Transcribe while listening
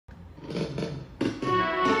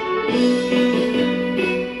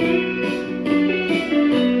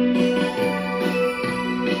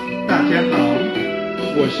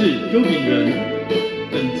是邱炳仁，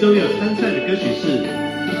本周要参赛的歌曲是《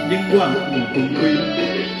永远不分开》，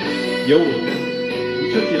由我吴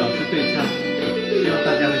秋吉老师对唱，希望大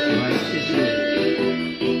家会喜欢，谢谢。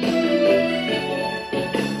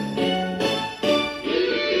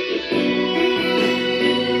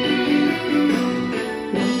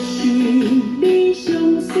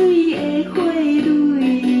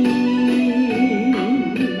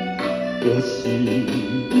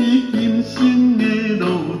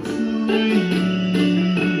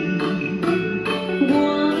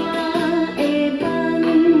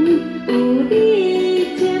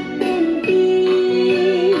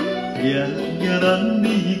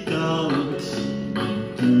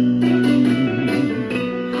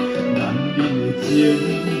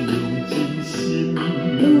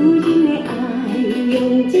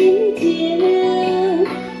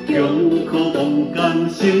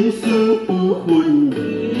生死不分离，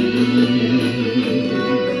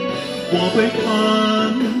我要牵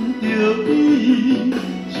着你，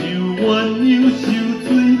就鸳鸯受水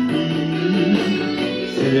甜，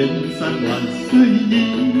千山万水一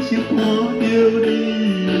生看着你。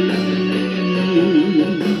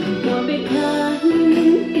我要牵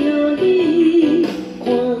着你，看黄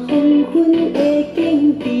昏的景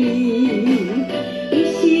致，一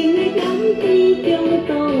生的甘甜中度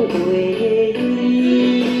过。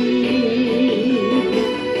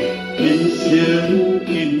今世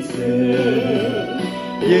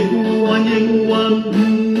永远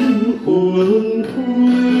不分开。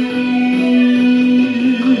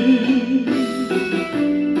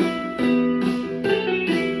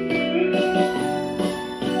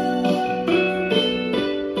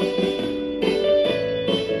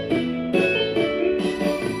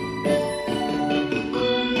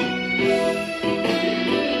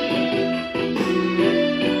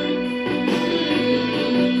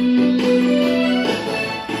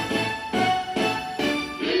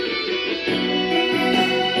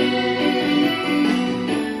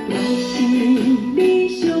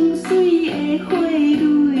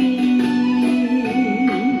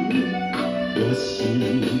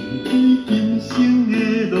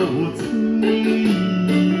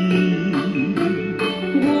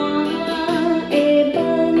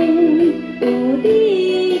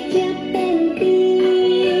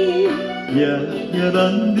夜咱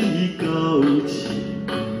你到深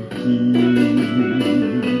天，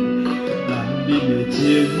男人的情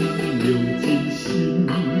用真心，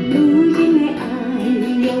女人的爱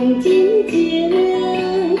用真情，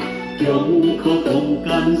穷苦同甘，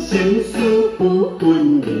生死不分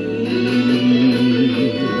离。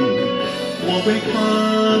我要牵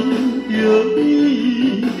着你，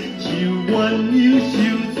就鸳鸯受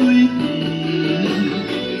水甜，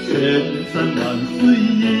千山万水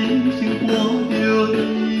一生看着你。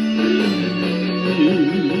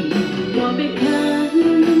我要牵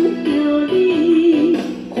着你，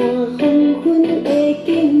看黄昏的景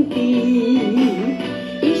致，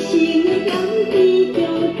一生的甘甜中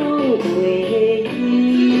度过。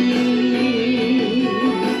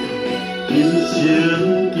今生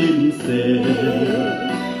今世，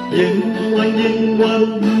永远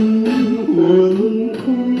不分开。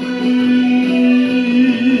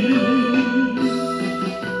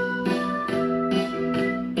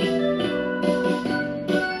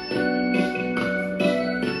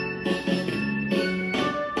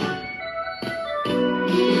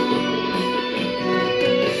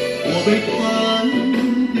我要牵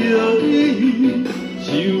着你，就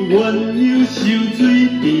鸳鸯受水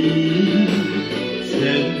甜，千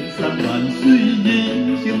山万水一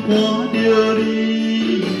生看着你。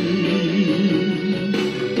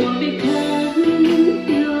我要牵着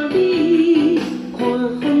你，看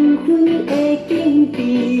黄昏的景致，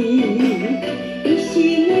一生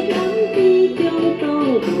的甘甜中度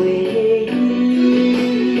过。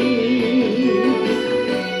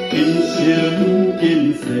今生今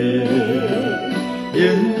世，永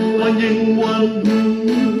远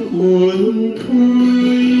不分开。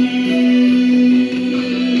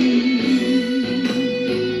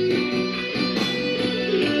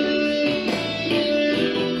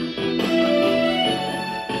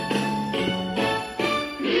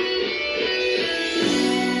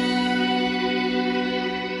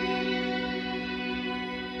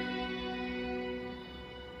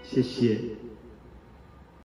谢谢。